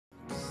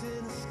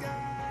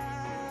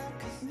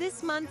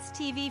This month's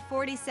TV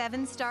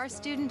 47 Star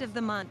Student of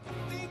the Month.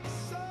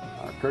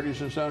 Our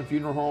Curtis & Son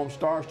Funeral Home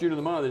Star Student of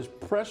the Month is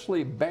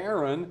Presley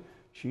Barron.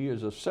 She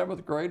is a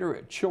 7th grader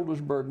at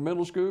Childersburg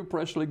Middle School.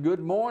 Presley, good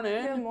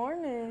morning. Good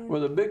morning.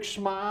 With a big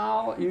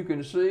smile, you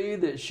can see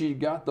that she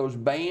got those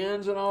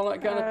bands and all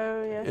that kind of.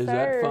 Oh, yes, Is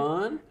sir. that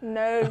fun?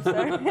 No,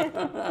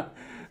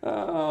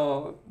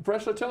 sir.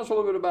 Presley, tell us a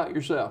little bit about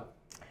yourself.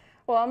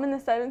 Well, I'm in the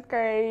 7th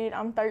grade.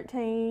 I'm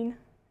 13,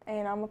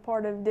 and I'm a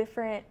part of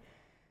different,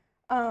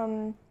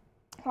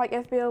 like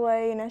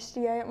FBLA and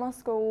SGA at my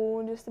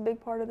school, just a big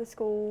part of the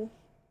school.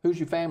 Who's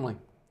your family?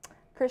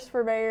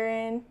 Presley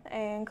Barron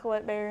and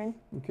Colette Barron.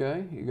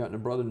 Okay, you got any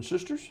brothers and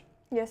sisters?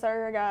 Yes,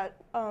 sir. I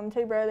got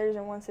 2 brothers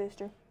and 1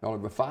 sister. Y'all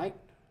ever fight?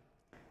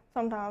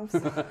 Sometimes.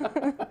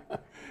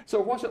 So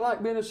what's it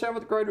like being a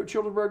 7th grader at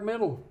Childersburg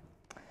Middle?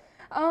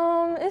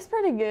 It's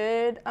pretty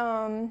good.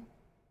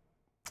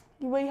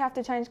 We have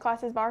to change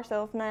classes by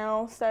ourselves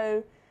now.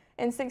 So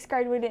in 6th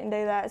grade we didn't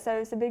do that. So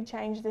it's a big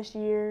change this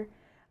year.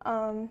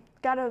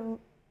 Got a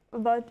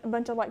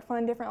bunch of like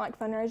different like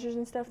fundraisers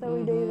and stuff that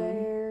we do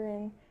there,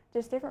 and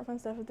just different fun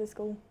stuff at the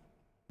school.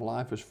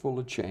 Life is full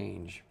of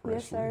change, Presley.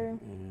 Yes, sir.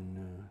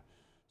 And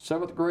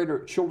 7th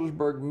grader at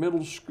Childersburg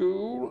Middle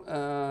School.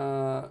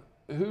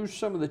 Who's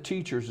some of the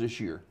teachers this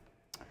year?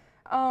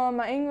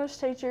 My English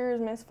teacher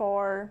is Miss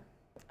Farr.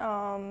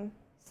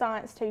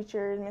 Science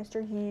teacher is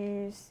Mr.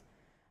 Hughes.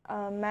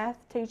 Math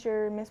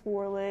teacher, Miss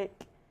Warlick.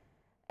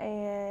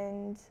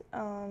 And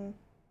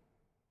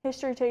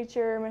history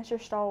teacher, Mr.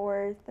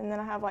 Stallworth. And then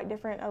I have like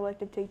different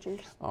elective teachers.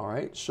 All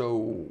right,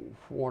 so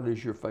what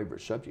is your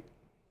favorite subject?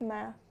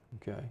 Math.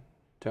 Okay,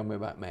 tell me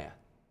about math.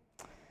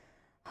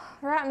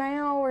 Right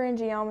now we're in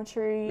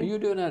geometry. Are you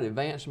doing that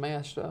advanced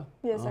math stuff?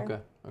 Yes, sir. Okay,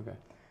 okay.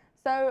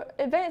 So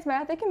advanced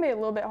math, it can be a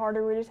little bit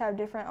harder. We just have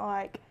different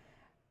like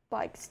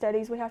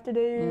studies we have to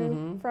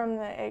do from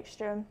the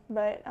extra,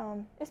 but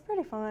it's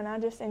pretty fun. I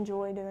just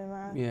enjoy doing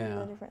math. Yeah.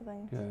 The different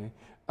things.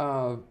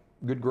 Okay.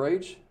 Good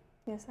grades?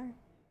 Yes, sir.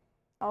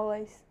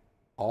 Always.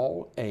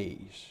 All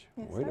A's.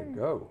 Yes, Way sir. to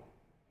go.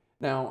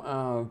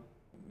 Now,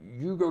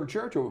 you go to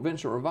church over at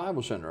Vincent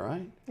Revival Center,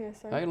 right?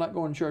 Yes, sir. How you like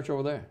going to church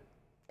over there?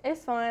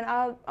 It's fun.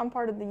 I'm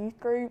part of the youth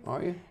group.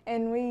 Are you?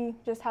 And we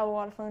just have a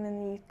lot of fun in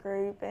the youth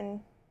group and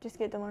just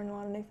get to learn a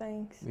lot of new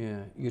things. Yeah,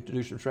 you get to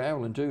do some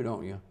traveling too,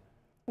 don't you?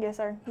 Yes,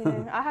 sir. You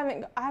do. I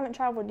haven't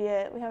traveled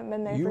yet. We haven't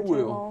been there for will.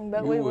 too long,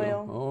 but you we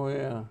will. Oh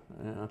yeah,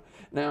 yeah.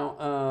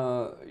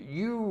 Now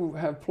you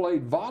have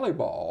played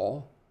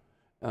volleyball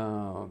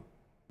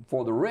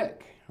for the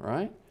rec,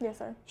 right? Yes,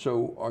 sir.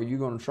 So are you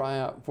going to try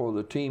out for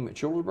the team at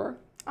Childersburg?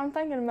 I'm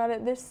thinking about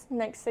it this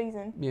next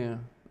season. Yeah.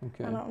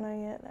 Okay. I don't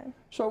know yet though.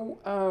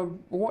 So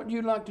what do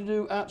you like to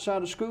do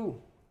outside of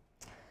school?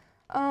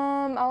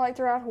 I like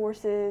to ride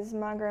horses.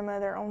 My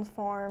grandmother owns a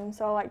farm,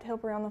 so I like to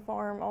help around the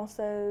farm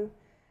also,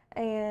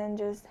 and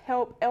just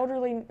help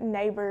elderly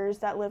neighbors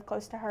that live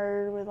close to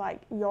her with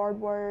like yard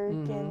work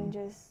and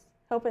just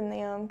helping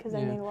them because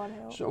they need a lot of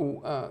help.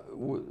 So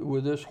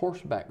with this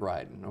horseback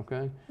riding,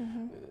 okay,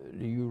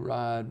 do you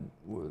ride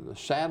with a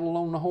saddle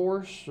on the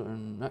horse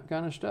and that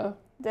kind of stuff?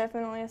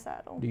 Definitely a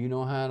saddle. Do you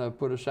know how to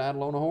put a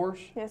saddle on a horse?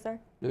 Yes, sir.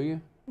 Do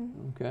you?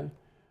 Okay.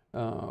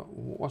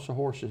 What's the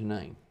horse's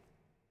name?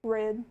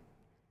 Red.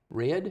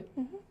 Red?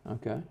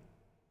 Okay.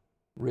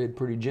 Red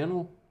pretty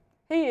gentle?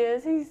 He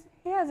is.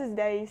 He has his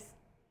days,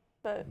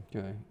 but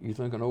Okay. You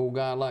think an old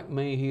guy like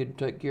me, he'd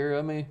take care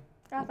of me?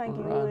 I think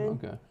he Right,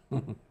 would.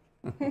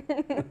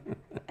 Okay.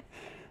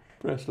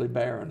 Presley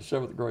Barron,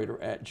 7th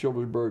grader at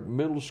Childersburg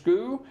Middle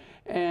School.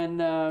 And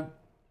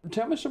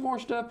tell me some more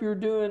stuff you're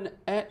doing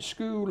at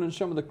school and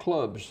some of the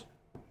clubs.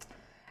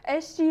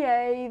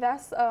 SGA,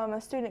 that's a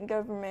student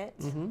government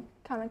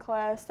kind of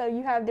class. So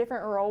you have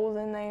different roles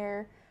in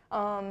there.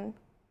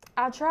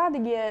 I tried to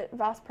get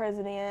vice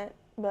president,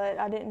 but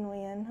I didn't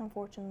win,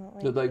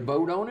 unfortunately. Did they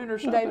vote on it or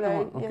something? They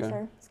vote, Okay. yes,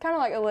 sir. It's kind of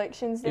like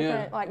elections,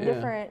 different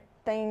different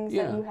things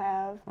that you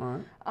have.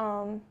 All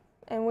right.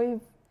 And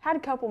we've had a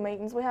couple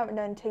meetings. We haven't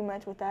done too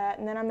much with that.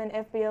 And then I'm in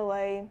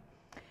FBLA,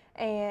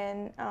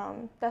 and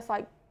that's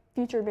like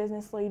future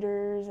business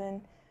leaders.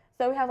 And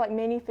so we have like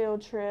mini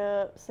field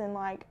trips and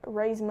like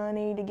raise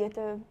money to get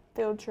to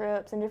field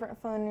trips and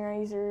different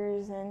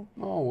fundraisers. And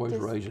Always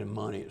raising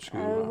money at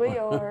school. oh, we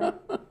are.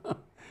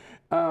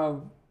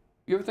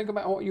 You ever think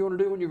about what you want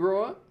to do when you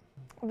grow up?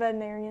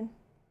 Veterinarian.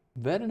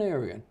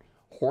 Veterinarian.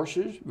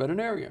 Horses,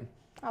 veterinarian.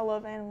 I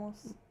love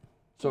animals.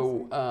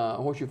 So,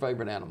 what's your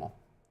favorite animal?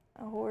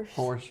 A horse.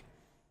 Horse.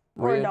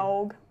 Or a Red?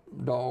 dog.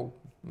 Dog.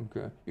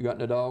 Okay. You got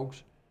any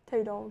dogs?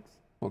 2 dogs.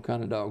 What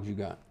kind of dogs you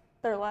got?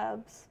 They're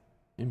labs.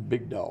 And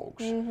big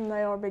dogs.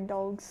 They are big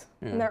dogs.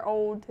 Yeah. And they're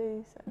old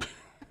too.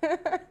 So.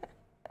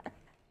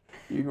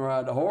 You can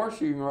ride the horse,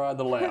 you can ride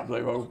the lap.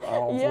 They're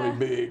all Yeah.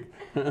 pretty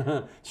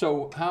big.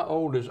 So how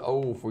old is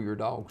old for your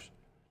dogs?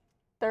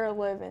 They're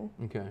 11.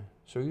 Okay.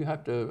 So you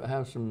have to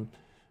have some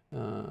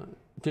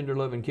tender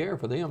loving care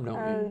for them, don't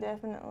Oh, you?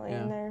 definitely.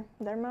 Yeah. And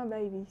they're my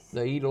babies.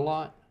 They eat a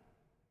lot?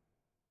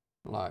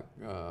 Like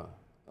a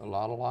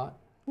lot?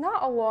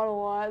 Not a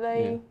lot.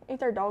 They eat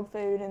their dog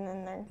food and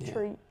then their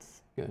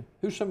treats. Okay.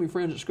 Who's some of your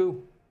friends at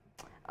school?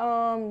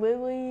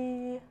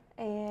 Lily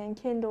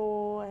and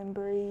Kendall and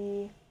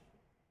Bree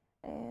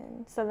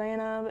and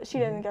Savannah, but she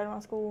doesn't go to my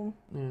school.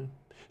 Yeah.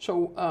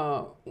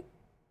 So,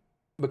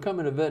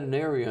 becoming a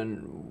veterinarian,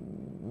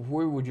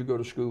 where would you go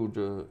to school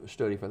to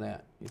study for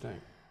that, you think?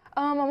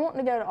 I want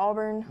to go to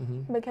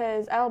Auburn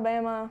because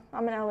Alabama,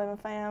 I'm an Alabama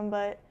fan,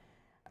 but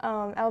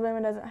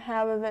Alabama doesn't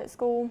have a vet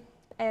school,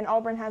 and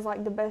Auburn has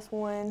like the best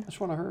one That's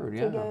what I heard, to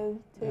yeah.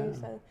 go to. Yeah.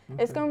 So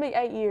it's going to be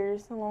 8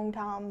 years, a long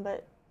time,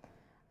 but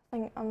I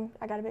think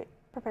I got to be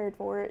prepared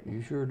for it.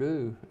 You sure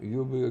do.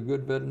 You'll be a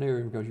good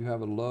veterinarian because you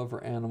have a love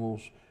for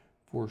animals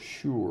for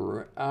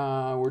sure.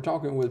 We're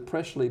talking with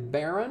Presley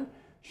Barron.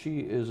 She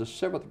is a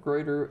 7th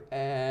grader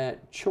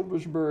at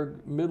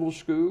Childersburg Middle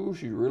School.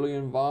 She's really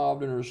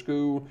involved in her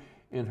school,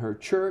 in her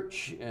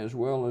church, as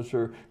well as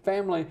her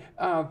family.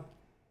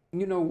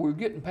 You know, we're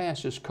getting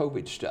past this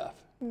COVID stuff.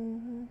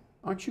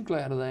 Aren't you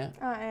glad of that?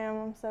 I am.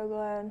 I'm so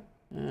glad.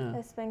 Yeah.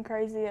 It's been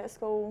crazy at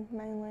school,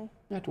 mainly.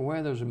 You have to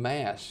wear those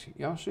masks.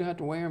 Y'all still have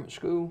to wear them at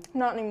school?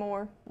 Not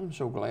anymore. I'm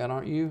so glad,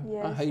 aren't you?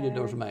 Yes, I hated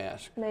sir. those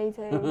masks. Me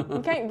too.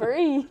 You can't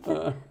breathe.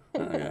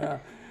 Yeah.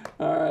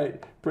 All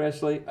right,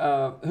 Presley.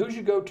 Who's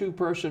your go-to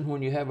person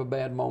when you have a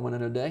bad moment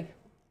in a day?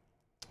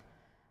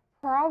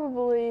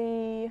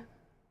 Probably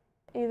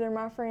either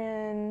my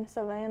friend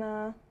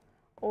Savannah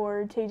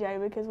or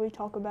TJ, because we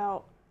talk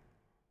about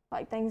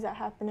like things that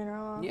happen in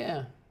our life.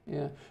 Yeah,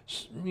 yeah.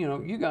 You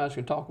know, you guys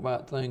can talk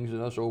about things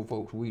that us old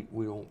folks we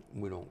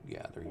don't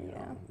gather. You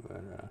know,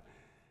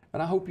 but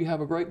I hope you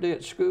have a great day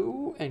at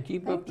school and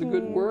keep up the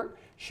good work.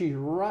 She's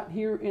right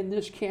here in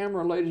this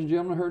camera, ladies and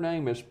gentlemen. Her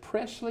name is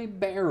Presley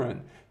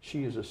Barron.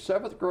 She is a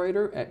 7th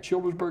grader at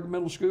Childersburg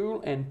Middle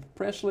School, and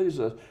Presley is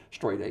a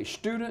straight-A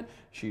student.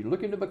 She's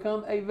looking to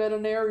become a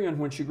veterinarian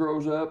when she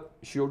grows up.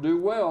 She'll do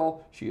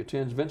well. She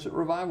attends Vincent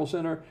Revival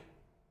Center.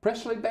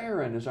 Presley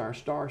Barron is our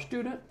star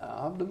student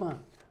of the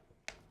month.